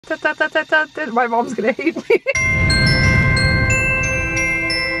My mom's gonna hate me.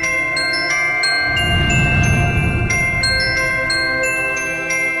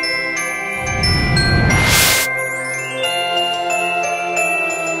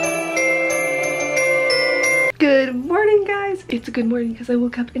 Good morning, guys. It's a good morning because I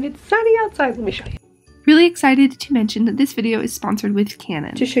woke up and it's sunny outside. Let me show you. Really excited to mention that this video is sponsored with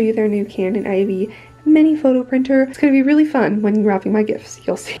Canon. To show you their new Canon Ivy mini photo printer. It's gonna be really fun when wrapping my gifts.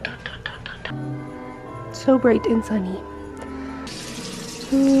 You'll see. So bright and sunny.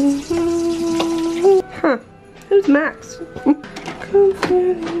 Huh. Who's Max?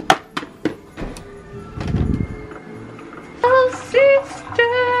 Oh, sister.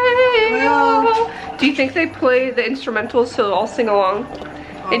 Well, do you think they play the instrumentals so I'll sing along?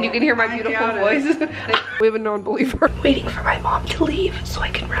 And you can hear my beautiful voice. We have a non-believer. Waiting for my mom to leave so I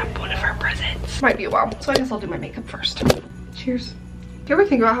can wrap one of her presents. Might be a while, so I guess I'll do my makeup first. Cheers. Do you ever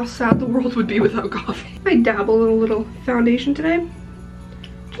think about how sad the world would be without coffee? I dabble in a little foundation today,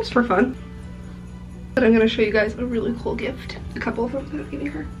 just for fun. But I'm gonna show you guys a really cool gift. A couple of them that I'm giving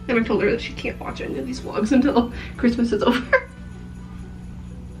her. And I told her that she can't watch any of these vlogs until Christmas is over.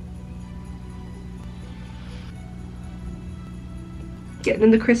 Getting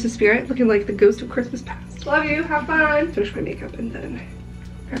in the Christmas spirit, looking like the ghost of Christmas past. Love you, have fun. Finish my makeup and then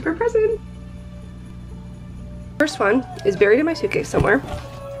wrap her present. First one is buried in my suitcase somewhere.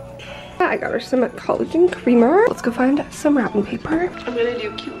 I got her some collagen creamer. Let's go find some wrapping paper. I'm gonna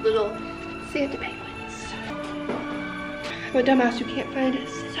do cute little Santa penguins. I'm a dumbass who can't find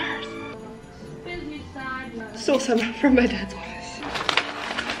scissors. Stole some from my dad's office.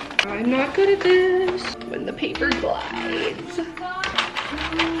 I'm not good at this. When the paper glides.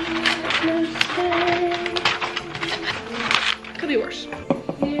 Could be worse.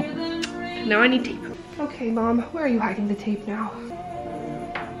 Now I need tape. Okay, Mom, where are you hiding the tape now?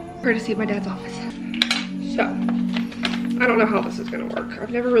 Courtesy of my dad's office. So, I don't know how this is gonna work.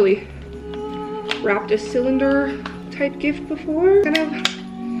 I've never really wrapped a cylinder type gift before. Kind of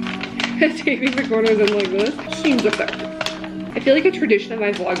taping the corners in like this. Seems effective. I feel like a tradition of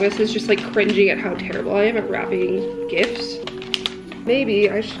my Vlogmas is just like cringing at how terrible I am at wrapping gifts. Maybe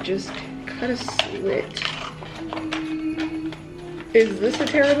I should just cut a slit. Is this a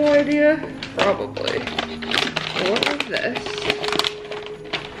terrible idea? Probably. What is this?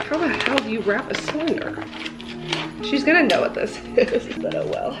 How the hell do you wrap a cylinder? She's gonna know what this is, but oh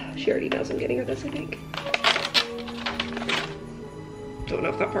well. She already knows I'm getting her this, I think. Don't know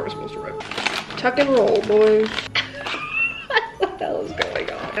if that part was supposed to rip. Tuck and roll, boys. What the hell is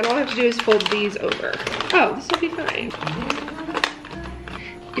going on? And all I have to do is fold these over. Oh, this will be fine.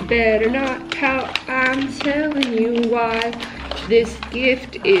 You better not pout, I'm telling you why. This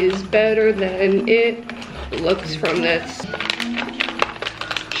gift is better than it looks from this.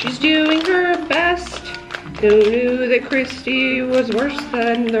 She's doing her best. Who knew that Kristee was worse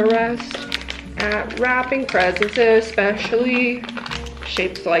than the rest at wrapping presents, especially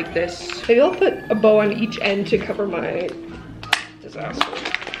shaped like this. Maybe I'll put a bow on each end to cover my disaster.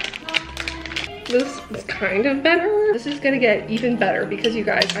 This is kind of better. This is gonna get even better because you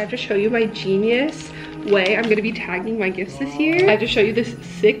guys, I have to show you my genius way I'm gonna be tagging my gifts this year. I have to show you this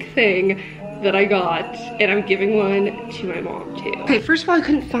sick thing that I got, and I'm giving one to my mom too. Okay, first of all, I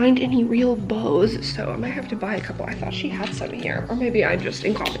couldn't find any real bows, so I might have to buy a couple. I thought she had some here, or maybe I'm just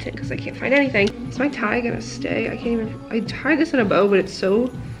incompetent because I can't find anything. Is my tie gonna stay? I can't even, I tied this in a bow, but it's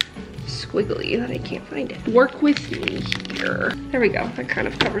so squiggly that I can't find it. Work with me here. There we go. That kind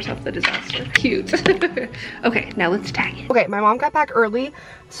of covers up the disaster. Cute. Okay, now let's tag it. Okay, my mom got back early,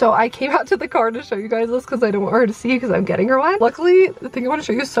 so I came out to the car to show you guys this because I don't want her to see because I'm getting her one. Luckily, the thing I want to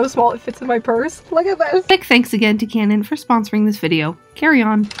show you is so small it fits in my purse. Look at this. Big thanks again to Canon for sponsoring this video. Carry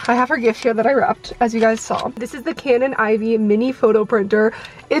on. I have her gift here that I wrapped, as you guys saw. This is the Canon Ivy mini photo printer.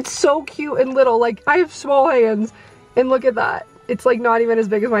 It's so cute and little. Like, I have small hands, and look at that. It's like not even as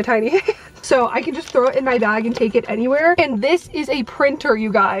big as my tiny hand. So I can just throw it in my bag and take it anywhere. And this is a printer, you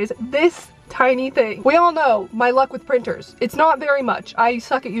guys. This tiny thing. We all know my luck with printers. It's not very much. I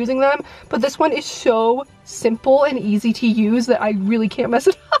suck at using them, but this one is so simple and easy to use that I really can't mess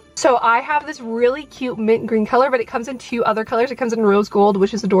it up. So I have this really cute mint green color, but it comes in two other colors. It comes in rose gold,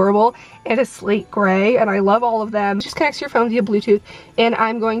 which is adorable, and a slate gray, and I love all of them. It just connects to your phone via Bluetooth, and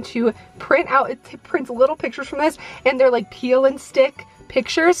I'm going to print out, it prints little pictures from this, and they're like peel and stick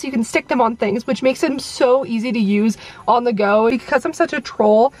pictures, so you can stick them on things, which makes them so easy to use on the go. Because I'm such a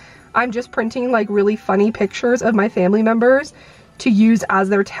troll, I'm just printing like really funny pictures of my family members to use as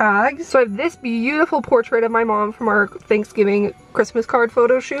their tags. So I have this beautiful portrait of my mom from our Thanksgiving Christmas card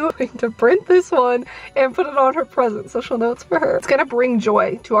photo shoot. I'm going to print this one and put it on her present so she'll know it's for her. It's gonna bring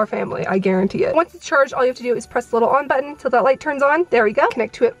joy to our family, I guarantee it. Once it's charged, all you have to do is press the little on button till that light turns on. There we go.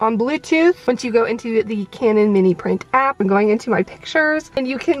 Connect to it on Bluetooth. Once you go into the Canon Mini Print app, I'm going into my pictures, and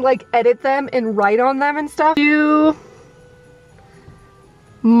you can like edit them and write on them and stuff.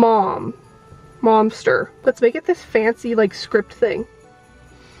 Momster. Let's make it this fancy like script thing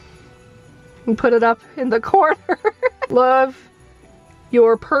and put it up in the corner. Love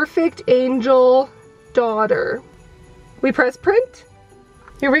your perfect angel daughter. We press print.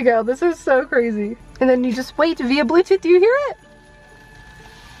 Here we go. This is so crazy. And then you just wait via Bluetooth. Do you hear it?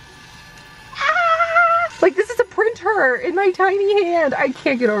 Ah! Like this is a printer in my tiny hand. I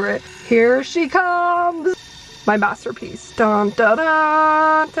can't get over it. Here she comes. My masterpiece. Dun, dun,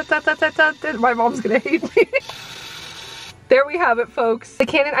 dun, dun, dun, dun, dun, dun, dun. My mom's gonna hate me. There we have it, folks. The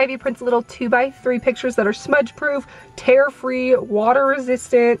Canon Ivy prints little 2x3 pictures that are smudge proof, tear free, water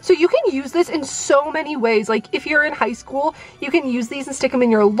resistant. So you can use this in so many ways. Like if you're in high school, you can use these and stick them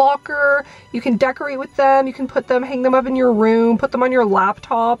in your locker. You can decorate with them. You can put them, hang them up in your room, put them on your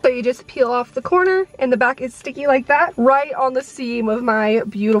laptop. So you just peel off the corner and the back is sticky like that, right on the seam of my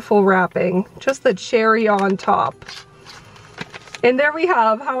beautiful wrapping. Just the cherry on top. And there we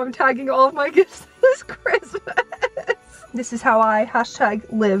have how I'm tagging all of my gifts this Christmas. This is how I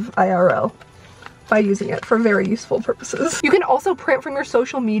 #live IRL by using it for very useful purposes. You can also print from your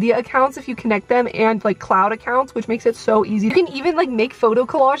social media accounts if you connect them, and like cloud accounts, which makes it so easy. You can even like make photo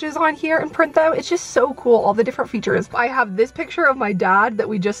collages on here and print them. It's just so cool, all the different features. I have this picture of my dad that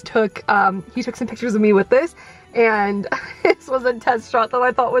we just took. He took some pictures of me with this, and this was a test shot that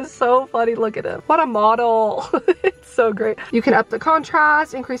I thought was so funny. Look at him. What a model. It's so great. You can up the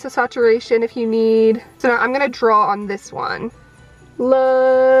contrast, increase the saturation if you need. So now I'm gonna draw on this one.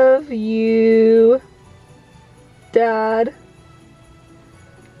 Love you, Dad.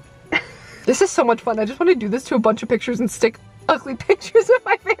 This is so much fun. I just want to do this to a bunch of pictures and stick ugly pictures of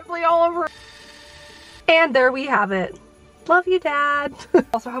my family all over. And there we have it. Love you, Dad. I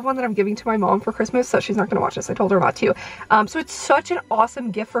also have one that I'm giving to my mom for Christmas, so she's not gonna watch this. I told her not to. So it's such an awesome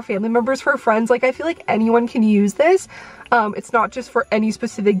gift for family members, for friends. Like I feel like anyone can use this. It's not just for any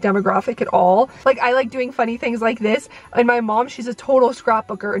specific demographic at all. Like I like doing funny things like this, and my mom, she's a total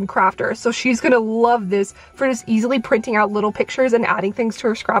scrapbooker and crafter, so she's gonna love this for just easily printing out little pictures and adding things to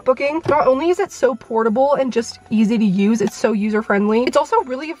her scrapbooking. Not only is it so portable and just easy to use, it's so user friendly, it's also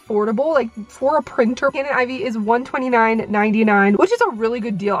really affordable. Like for a printer, Canon Ivy is $129.99, which is a really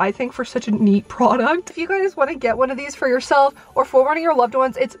good deal, I think, for such a neat product. If you guys want to get one of these for yourself or for one of your loved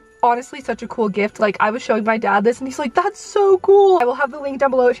ones, it's honestly such a cool gift. Like I was showing my dad this and he's like, that's so cool. I will have the link down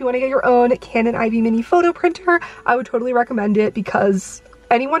below if you want to get your own Canon Ivy mini photo printer. I would totally recommend it because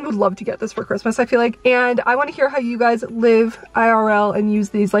anyone would love to get this for Christmas, I feel like. And I want to hear how you guys live IRL and use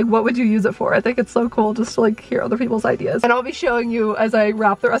these. Like what would you use it for? I think it's so cool just to like hear other people's ideas. And I'll be showing you as I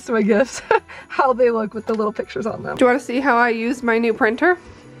wrap the rest of my gifts how they look with the little pictures on them. Do you want to see how I use my new printer?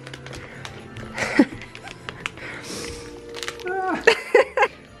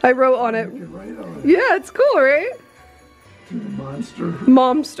 I wrote on it. Yeah, it's cool, right? Monster.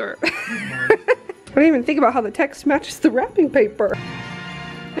 Momster. I don't even think about how the text matches the wrapping paper.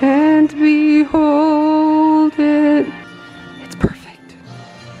 And behold it. It's perfect.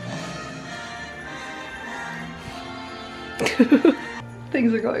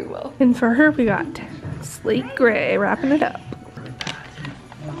 Things are going well. And for her, we got Slate Gray wrapping it up.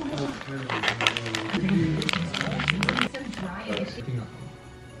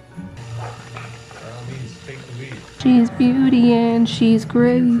 She's beauty and she's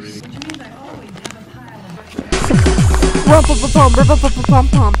grace.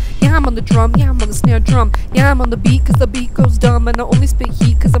 Yeah, I'm on the drum, yeah, I'm on the snare drum. Yeah, I'm on the beat cause the beat goes dumb. And I only spit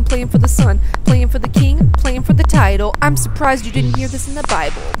heat cause I'm playing for the sun, playing for the king, playing for the title. I'm surprised you didn't hear this in the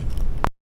Bible.